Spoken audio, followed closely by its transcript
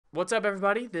What's up,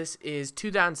 everybody? This is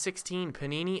 2016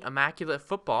 Panini Immaculate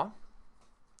Football.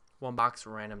 One box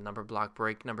random number block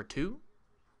break number 2.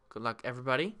 Good luck,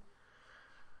 everybody.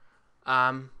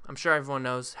 I'm sure everyone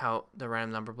knows how the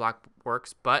random number block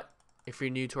works, but if you're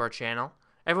new to our channel,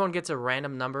 everyone gets a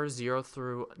random number 0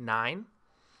 through 9.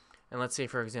 And let's say,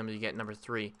 for example, you get number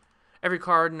 3. Every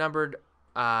card numbered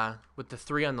with the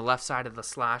 3 on the left side of the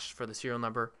slash for the serial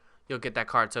number, you'll get that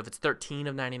card. So if it's 13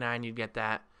 of 99, you'd get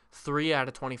that. 3 out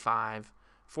of 25,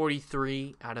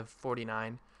 43 out of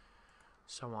 49,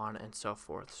 so on and so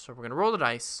forth. So we're going to roll the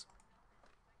dice.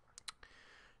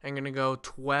 I'm going to go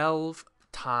 12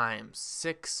 times,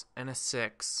 6 and a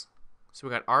 6. So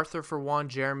we got Arthur for 1,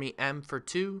 Jeremy M for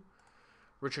 2,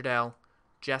 Richard L,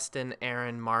 Justin,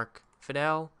 Aaron, Mark,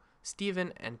 Fidel,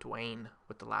 Steven, and Dwayne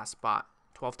with the last spot.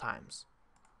 12 times.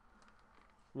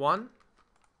 1,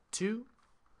 2,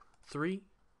 3,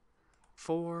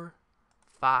 4,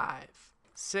 5,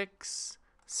 6,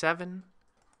 7,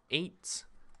 8,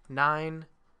 9,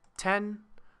 10,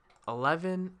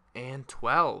 11, and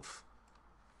 12.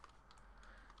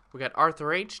 We got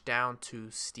Arthur H down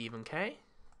to Stephen K.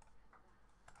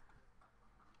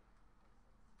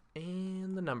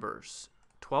 And the numbers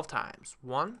 12 times.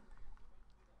 1,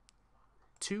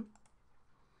 2,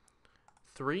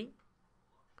 3,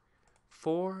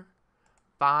 4,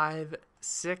 5,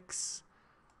 6,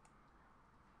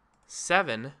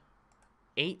 7,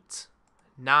 8,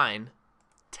 9,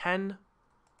 10,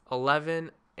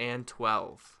 11, and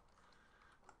 12.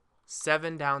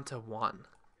 7 down to 1.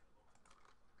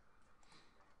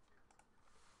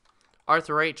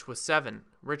 Arthur H was 7,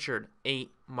 Richard 8,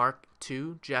 Mark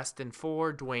 2, Justin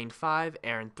 4, Dwayne 5,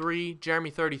 Aaron 3, Jeremy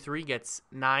 33 gets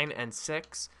 9 and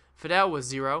 6, Fidel was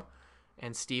 0,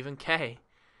 and Stephen K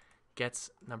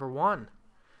gets number 1.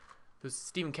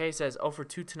 Stephen K says, 0 for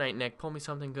 2 tonight, Nick. Pull me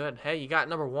something good. Hey, you got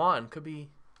number 1. Could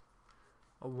be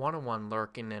a 1-on-1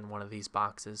 lurking in one of these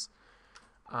boxes.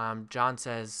 John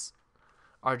says,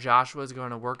 are Joshua's going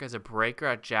to work as a breaker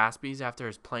at Jaspys after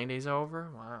his playing day's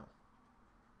over? Wow.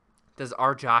 Does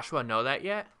our Joshua know that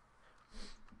yet?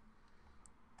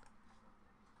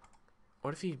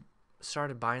 What if he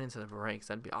started buying into the breaks?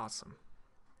 That'd be awesome.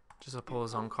 Just to pull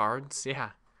his own cards?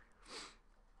 Yeah.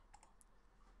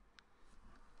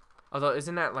 Although,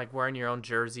 isn't that like wearing your own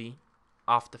jersey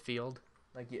off the field?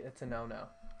 Like, it's a no-no.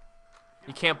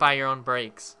 You can't buy your own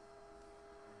breaks.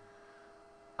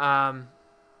 But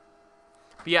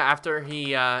yeah, after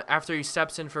he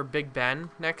steps in for Big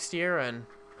Ben next year and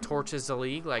torches the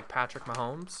league like Patrick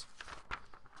Mahomes,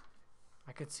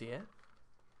 I could see it.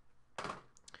 All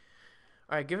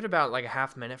right, give it about like a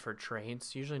half minute for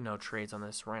trades. Usually no trades on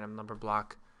this random number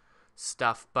block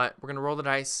stuff, but we're gonna roll the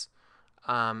dice.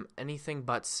 Anything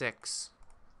but 6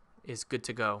 is good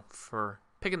to go for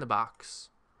picking the box.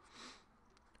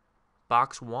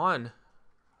 Box 1.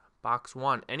 Box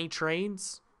 1. Any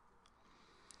trades?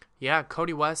 Yeah,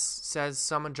 Cody West says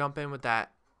someone jump in with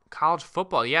that college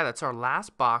football. Yeah, that's our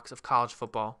last box of college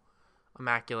football.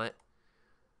 Immaculate.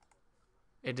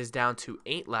 It is down to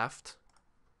 8 left.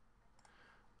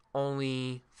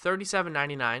 Only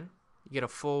 $37.99. You get a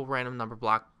full random number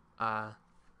block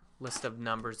list of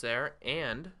numbers there,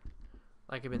 and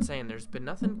like I've been saying, there's been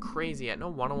nothing crazy yet. No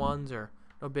one-on-ones or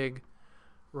no big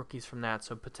rookies from that,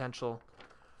 so potential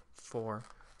for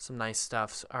some nice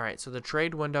stuff. So, all right, so the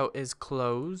trade window is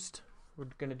closed. We're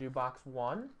gonna do box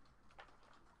 1.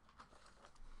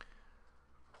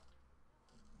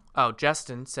 Oh,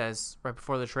 Justin says right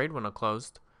before the trade window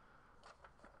closed,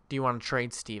 do you want to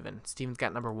trade Steven? Steven's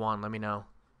got number 1. Let me know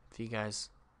if you guys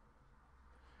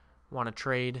want to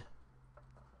trade.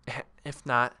 If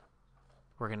not,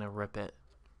 we're going to rip it.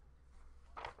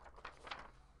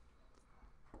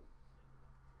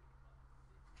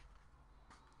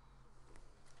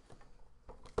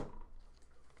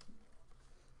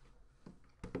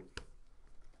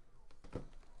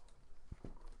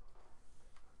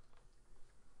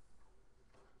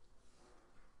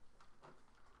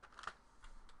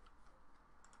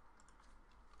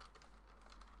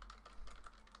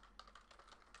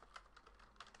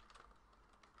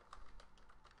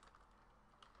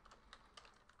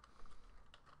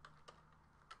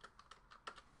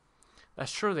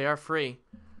 That's true, they are free.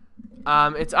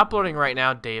 It's uploading right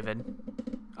now, David.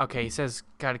 Okay, he says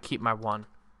gotta keep my 1.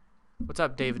 What's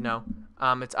up, David? No.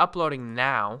 It's uploading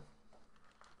now,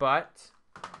 but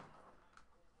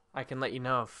I can let you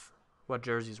know if what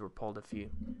jerseys were pulled if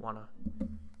you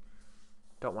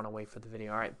don't wanna wait for the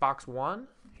video. Alright, box 1.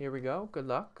 Here we go. Good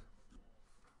luck.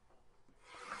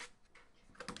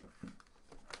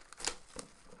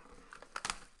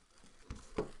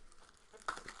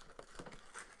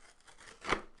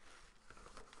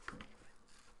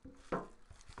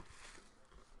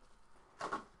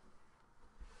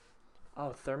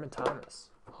 Oh, Thurman Thomas.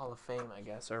 Hall of Fame, I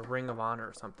guess, or Ring of Honor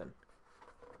or something.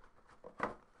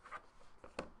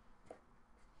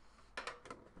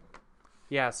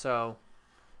 Yeah, so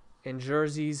in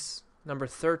jerseys, number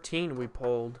 13 we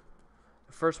pulled.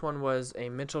 The first one was a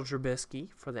Mitchell Trubisky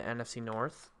for the NFC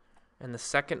North. And the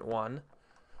second one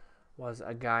was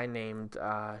a guy named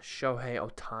Shohei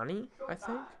Ohtani, I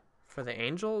think, for the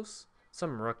Angels.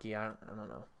 Some rookie, I don't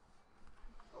know.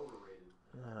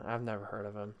 I've never heard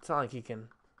of him. It's not like he can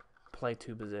play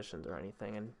two positions or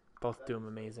anything, and both do him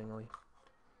amazingly.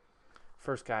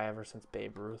 First guy ever since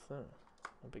Babe Ruth. No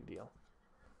big deal.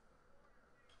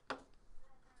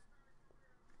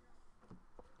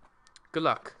 Good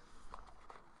luck.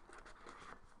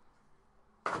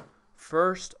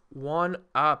 First one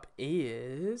up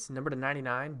is number to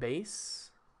 99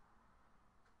 base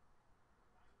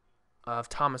of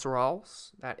Thomas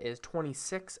Rawls. That is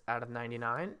 26 out of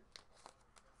 99.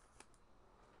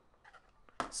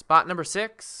 Spot number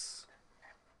 6.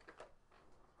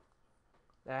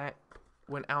 That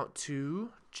went out to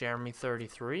Jeremy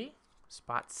 33.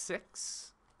 Spot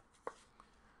 6.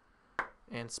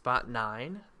 And spot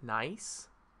 9. Nice.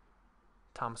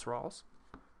 Thomas Rawls.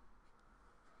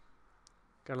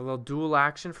 Got a little dual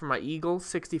action for my Eagles.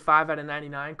 65 out of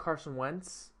 99. Carson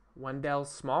Wentz. Wendell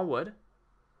Smallwood.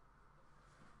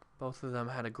 Both of them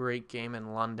had a great game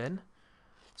in London.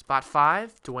 Spot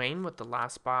 5. Dwayne with the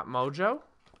last spot mojo.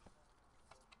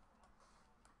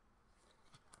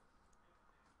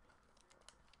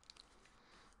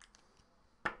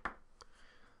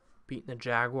 Beating the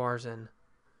Jaguars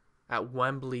at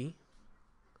Wembley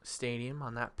Stadium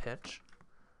on that pitch.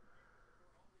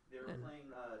 They were playing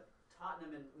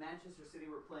Tottenham and Manchester City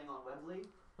were playing on Wembley.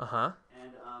 Uh-huh.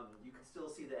 And you could still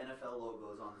see the NFL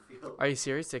logos on the field. Are you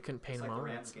serious? They couldn't paint It's them like over?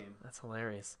 the Rams game. That's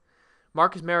hilarious.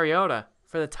 Marcus Mariota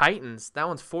for the Titans. That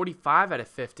one's 45 out of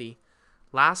 50.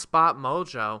 Last spot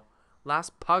mojo.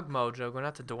 Last pug mojo going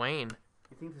out to Dwayne.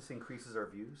 You think this increases our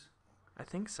views? I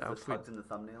think so. There's pugs in the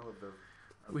thumbnail of the...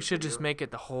 We should just make it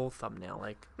the whole thumbnail,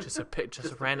 like just a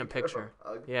just a random picture.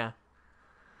 Yeah.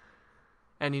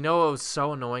 And you know what was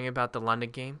so annoying about the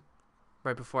London game?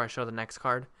 Right before I show the next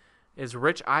card, is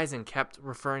Rich Eisen kept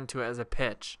referring to it as a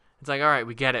pitch. It's like, all right,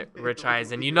 we get it, Rich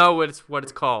Eisen. You know what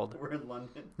it's called. We're in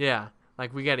London. Yeah,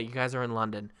 like we get it. You guys are in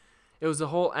London. It was the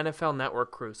whole NFL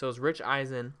Network crew. So it was Rich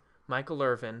Eisen, Michael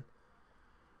Irvin,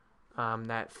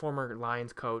 that former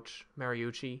Lions coach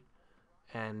Mariucci,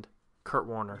 and Kurt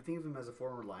Warner. You think of him as a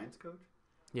former Lions coach?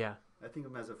 Yeah. I think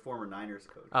of him as a former Niners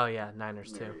coach. Oh yeah,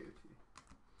 Niners too.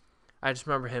 I just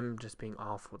remember him just being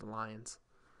awful with the Lions.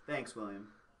 Thanks, William.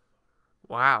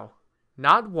 Wow.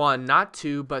 Not one, not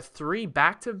two, but 3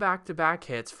 back-to-back-to-back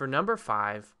hits for number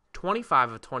 5,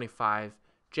 25 of 25,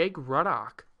 Jake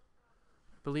Ruddock.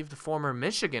 I believe the former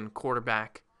Michigan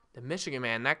quarterback, the Michigan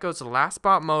man. That goes to last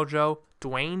spot mojo,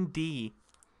 Dwayne D.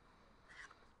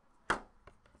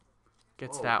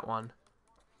 Gets that one.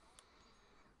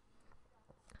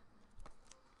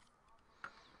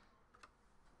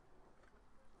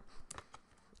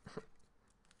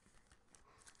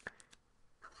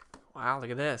 Wow, look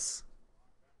at this.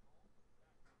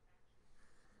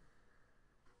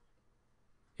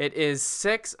 It is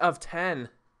 6 of 10.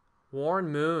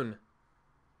 Warren Moon.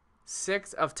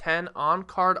 6 of 10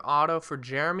 on-card auto for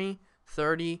Jeremy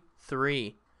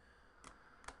 33.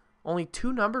 Only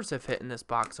 2 numbers have hit in this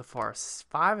box so far.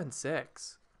 5 and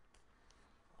 6.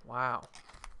 Wow.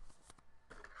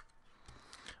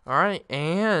 All right,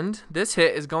 and this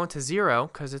hit is going to 0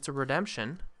 because it's a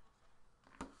redemption.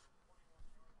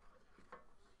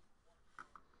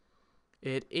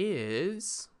 It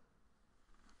is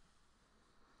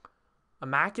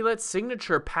Immaculate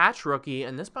Signature Patch Rookie,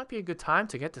 and this might be a good time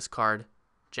to get this card.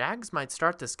 Jags might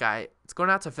start this guy. It's going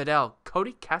out to Fidel.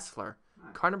 Cody Kessler,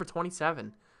 card number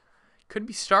 27. Could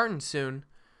be starting soon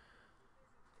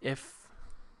if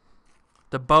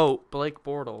the boat, Blake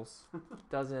Bortles,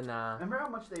 doesn't remember how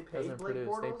much they paid Blake produce.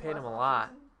 Bortles? They paid him a lot.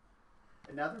 Season?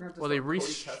 And now they're going to have to Well, start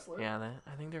Cody Kessler? Yeah,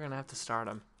 I think they're going to have to start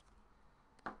him.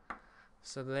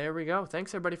 So there we go.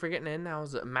 Thanks, everybody, for getting in. That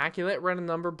was Immaculate random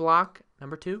number block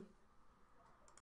number 2.